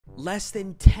less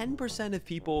than 10% of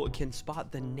people can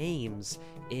spot the names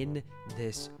in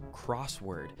this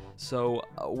crossword. So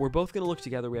we're both going to look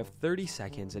together. We have 30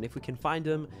 seconds, and if we can find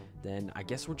them, then I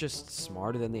guess we're just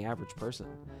smarter than the average person.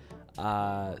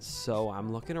 So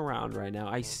I'm looking around right now.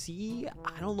 I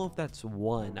don't know if that's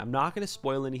one. I'm not going to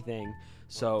spoil anything,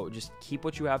 so just keep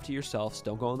what you have to yourselves.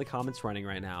 Don't go in the comments running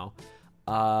right now.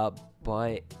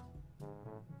 But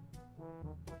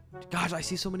gosh, I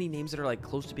see so many names that are like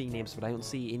close to being names, but I don't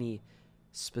see any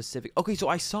specific. Okay, so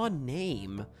I saw a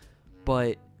name,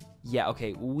 but yeah,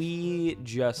 okay, we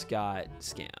just got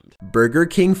scammed. Burger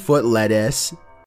King foot lettuce,